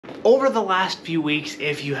Over the last few weeks,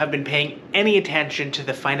 if you have been paying any attention to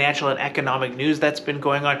the financial and economic news that's been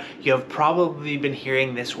going on, you have probably been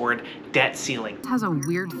hearing this word, debt ceiling. It has a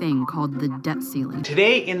weird thing called the debt ceiling.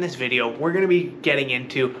 Today in this video, we're going to be getting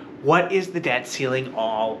into what is the debt ceiling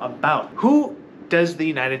all about? Who does the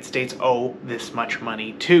United States owe this much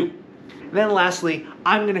money to? And then lastly,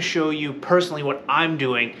 I'm going to show you personally what I'm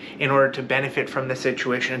doing in order to benefit from this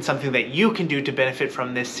situation and something that you can do to benefit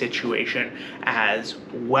from this situation as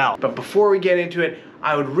well. But before we get into it,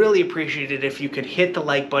 I would really appreciate it if you could hit the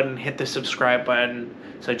like button, hit the subscribe button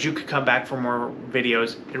so that you could come back for more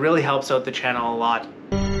videos. It really helps out the channel a lot.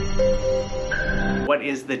 What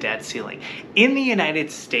is the debt ceiling? In the United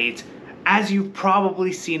States, as you've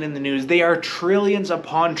probably seen in the news, they are trillions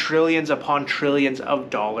upon trillions upon trillions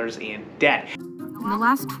of dollars in debt. In the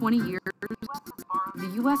last 20 years, the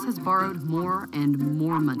U.S. has borrowed more and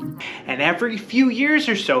more money. And every few years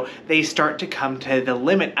or so, they start to come to the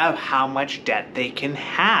limit of how much debt they can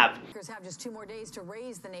have. Have just 2 more days to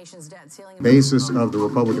raise the nation's debt ceiling. Basis of the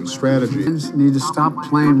Republican strategy. Need to stop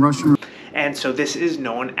playing Russian. And so this is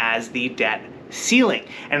known as the debt ceiling.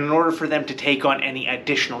 And in order for them to take on any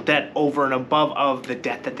additional debt over and above of the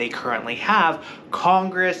debt that they currently have,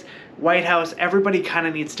 Congress, White House, everybody kind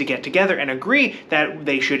of needs to get together and agree that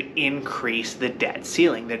they should increase the debt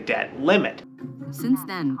ceiling, the debt limit. Since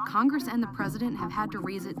then, Congress and the president have had to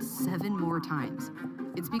raise it 7 more times.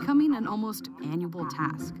 It's becoming an almost annual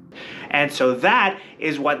task. And so that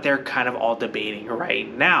is what they're kind of all debating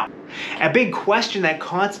right now. A big question that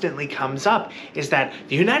constantly comes up is that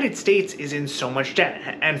the United States is in so much debt.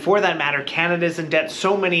 And for that matter, Canada's in debt.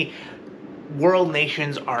 So many world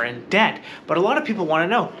nations are in debt. But a lot of people want to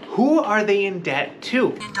know, who are they in debt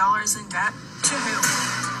to? Dollars in debt to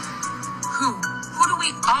who? Who do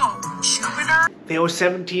we owe? Jupiter? They owe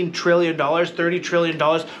 $17 trillion, $30 trillion,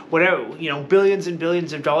 whatever, billions and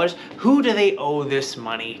billions of dollars. Who do they owe this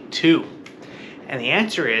money to? And the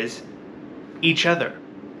answer is each other.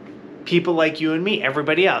 People like you and me,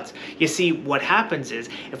 everybody else. You see, what happens is,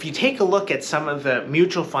 if you take a look at some of the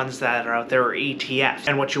mutual funds that are out there, or ETFs,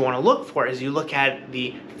 and what you want to look for is you look at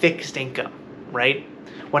the fixed income, right?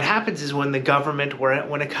 What happens is when the government or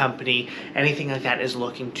when a company, anything like that, is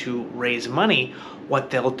looking to raise money, what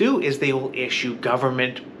they'll do is they will issue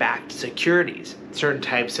government-backed securities, certain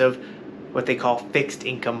types of what they call fixed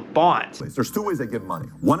income bonds. There's 2 ways they get money.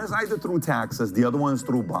 One is either through taxes, the other one is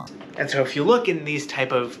through bonds. And so if you look in these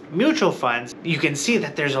type of mutual funds, you can see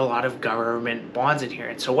that there's a lot of government bonds in here.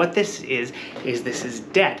 And so what this is this is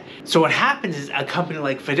debt. So what happens is a company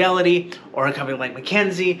like Fidelity or a company like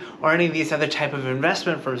McKinsey or any of these other type of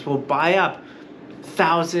investment firms will buy up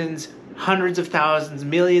thousands, hundreds of thousands,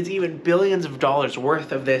 millions, even billions of dollars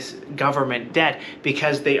worth of this government debt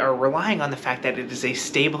because they are relying on the fact that it is a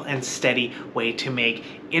stable and steady way to make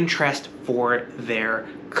interest for their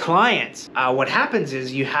clients. What happens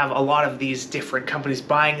is you have a lot of these different companies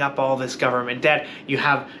buying up all this government debt. You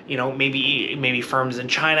have, maybe firms in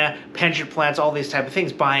China, pension plans, all these type of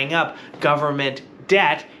things buying up government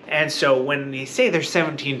debt. And so when they say there's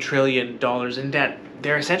 $17 trillion in debt,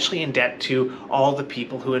 they're essentially in debt to all the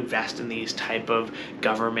people who invest in these type of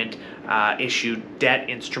government issued debt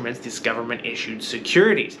instruments, these government issued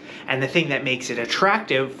securities. And the thing that makes it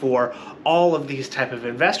attractive for all of these type of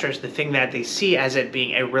investors, the thing that they see as it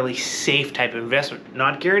being a really safe type of investment,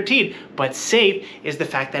 not guaranteed, but safe, is the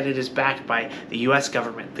fact that it is backed by the US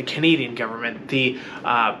government, the Canadian government, the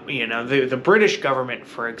British government,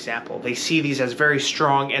 for example. They see these as very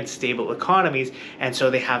strong and stable economies, and so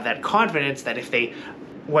they have that confidence that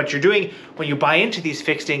what you're doing when you buy into these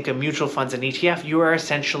fixed income mutual funds and ETF, you are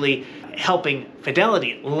essentially helping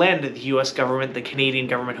Fidelity lend the US government, the Canadian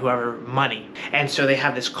government, whoever, money. And so they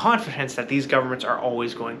have this confidence that these governments are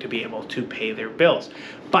always going to be able to pay their bills.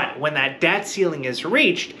 But when that debt ceiling is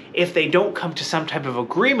reached, if they don't come to some type of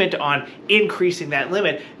agreement on increasing that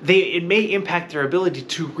limit, it may impact their ability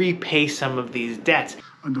to repay some of these debts.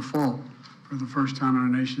 A default for the first time in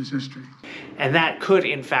our nation's history. And that could,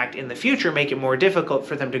 in fact, in the future, make it more difficult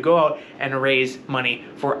for them to go out and raise money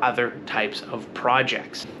for other types of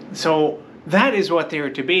projects. So that is what they're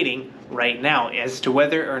debating right now as to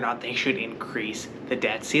whether or not they should increase the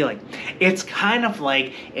debt ceiling. It's kind of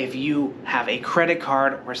like if you have a credit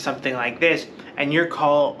card or something like this and you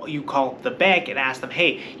call the bank and ask them,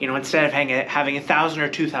 hey, instead of having $1,000 or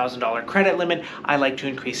 $2,000 credit limit, I like to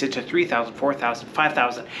increase it to $3,000, $4,000,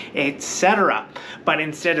 $5,000, etc. But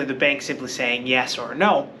instead of the bank simply saying yes or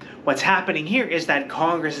no, what's happening here is that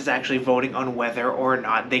Congress is actually voting on whether or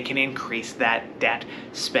not they can increase that debt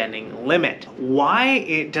spending limit.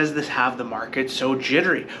 Why does this have the market so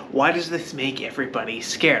jittery? Why does this make everybody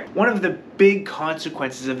scared? One of the big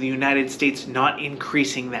consequences of the United States not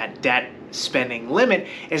increasing that debt spending limit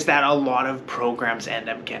is that a lot of programs end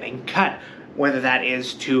up getting cut, whether that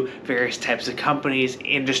is to various types of companies,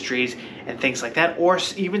 industries, and things like that, or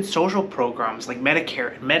even social programs like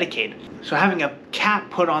Medicare and Medicaid. So having a cap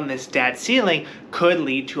put on this debt ceiling could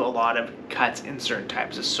lead to a lot of cuts in certain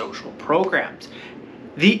types of social programs.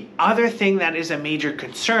 The other thing that is a major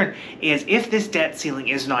concern is if this debt ceiling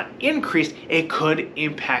is not increased, it could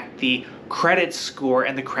impact the credit score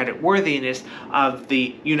and the credit worthiness of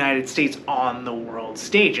the United States on the world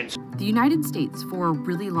stage. The United States, for a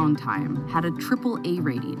really long time, had a AAA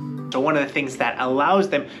rating. So one of the things that allows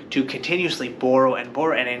them to continuously borrow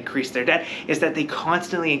and increase their debt is that they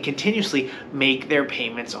constantly and continuously make their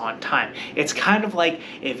payments on time. It's kind of like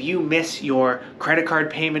if you miss your credit card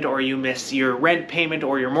payment, or you miss your rent payment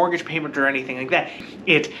or your mortgage payment or anything like that,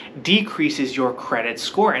 it decreases your credit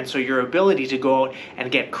score, and so your ability to go out and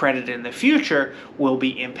get credit in the future will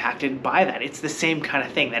be impacted by that. It's the same kind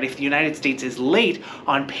of thing, that if the United States is late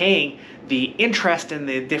on paying the interest and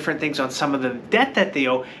the different things on some of the debt that they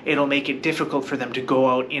owe, it'll make it difficult for them to go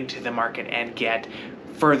out into the market and get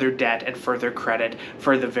further debt and further credit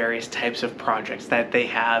for the various types of projects that they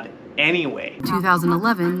have anyway.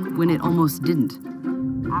 2011, when it almost didn't.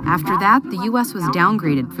 After that, the U.S. was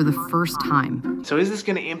downgraded for the first time. So is this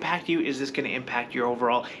going to impact you? Is this going to impact your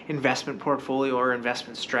overall investment portfolio or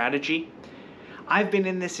investment strategy? I've been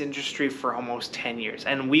in this industry for almost 10 years,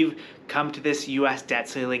 and we've come to this U.S. debt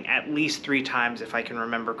ceiling at least 3 times, if I can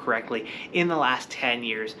remember correctly, in the last 10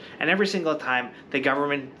 years. And every single time, the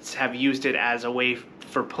governments have used it as a way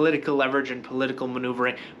for political leverage and political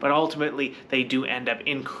maneuvering, but ultimately they do end up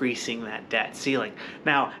increasing that debt ceiling.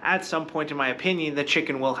 Now, at some point, in my opinion, the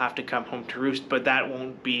chicken will have to come home to roost, but that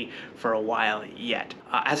won't be for a while yet.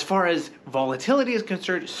 As far as volatility is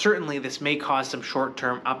concerned, certainly this may cause some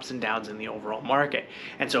short-term ups and downs in the overall market.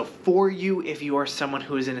 And so for you, if you are someone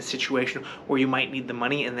who is in a situation where you might need the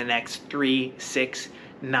money in the next 3, 6,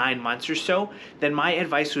 9 months or so, then my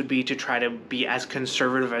advice would be to try to be as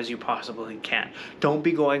conservative as you possibly can. Don't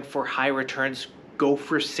be going for high returns. Go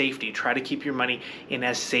for safety. Try to keep your money in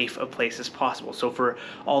as safe a place as possible. So for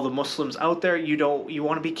all the Muslims out there, you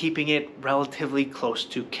want to be keeping it relatively close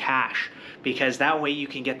to cash, because that way you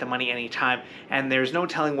can get the money anytime, and there's no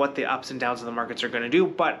telling what the ups and downs of the markets are going to do,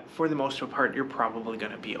 but for the most part, you're probably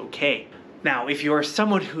going to be okay. Now, if you're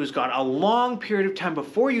someone who's got a long period of time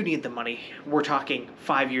before you need the money, we're talking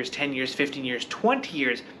 5 years, 10 years, 15 years, 20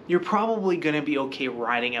 years, you're probably going to be okay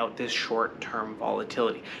riding out this short-term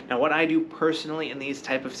volatility. Now, what I do personally in these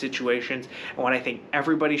type of situations, and what I think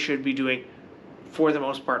everybody should be doing for the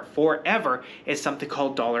most part forever, is something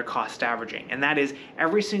called dollar cost averaging. And that is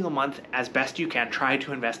every single month, as best you can, try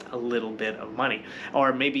to invest a little bit of money.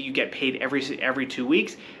 Or maybe you get paid every 2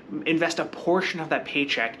 weeks, invest a portion of that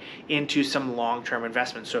paycheck into some long-term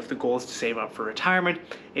investments. So if the goal is to save up for retirement,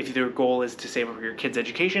 if your goal is to save up for your kids'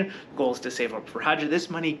 education, the goal is to save up for Hajj, this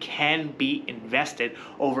money can be invested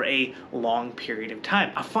over a long period of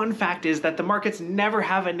time. A fun fact is that the markets never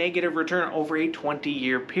have a negative return over a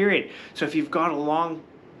 20-year period. So if you've got a long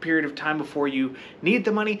period of time before you need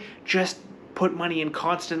the money, just put money in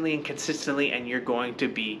constantly and consistently, and you're going to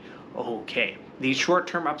be okay. These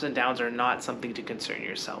short-term ups and downs are not something to concern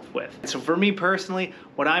yourself with. So for me personally,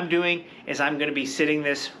 what I'm doing is I'm going to be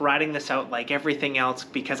riding this out like everything else,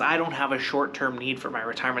 because I don't have a short-term need for my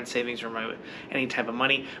retirement savings or any type of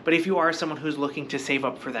money. But if you are someone who's looking to save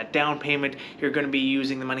up for that down payment, you're going to be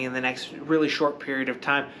using the money in the next really short period of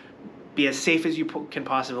time. Be as safe as you can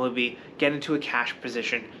possibly be. Get into a cash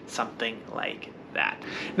position, something like that.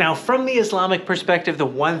 Now, from the Islamic perspective, the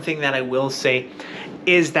one thing that I will say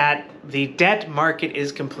is that the debt market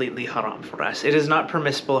is completely haram for us. It is not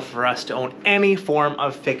permissible for us to own any form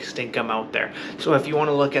of fixed income out there. So if you want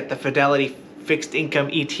to look at the Fidelity fixed income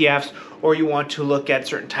ETFs or you want to look at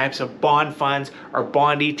certain types of bond funds or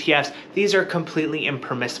bond ETFs, these are completely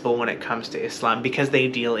impermissible when it comes to Islam because they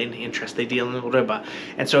deal in interest, they deal in riba.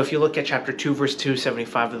 And so if you look at chapter 2 verse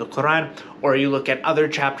 275 of the Quran, or you look at other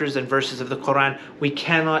chapters and verses of the Quran, we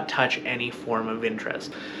cannot touch any form of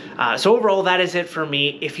interest. So overall, that is it for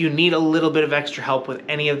me. If you need a little bit of extra help with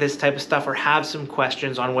any of this type of stuff or have some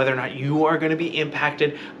questions on whether or not you are going to be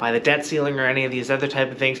impacted by the debt ceiling or any of these other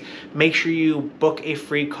type of things, make sure you book a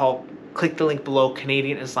free call. Click the link below,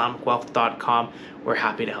 CanadianIslamicWealth.com. We're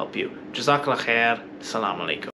happy to help you. Jazakallah khair. Assalamu alaikum.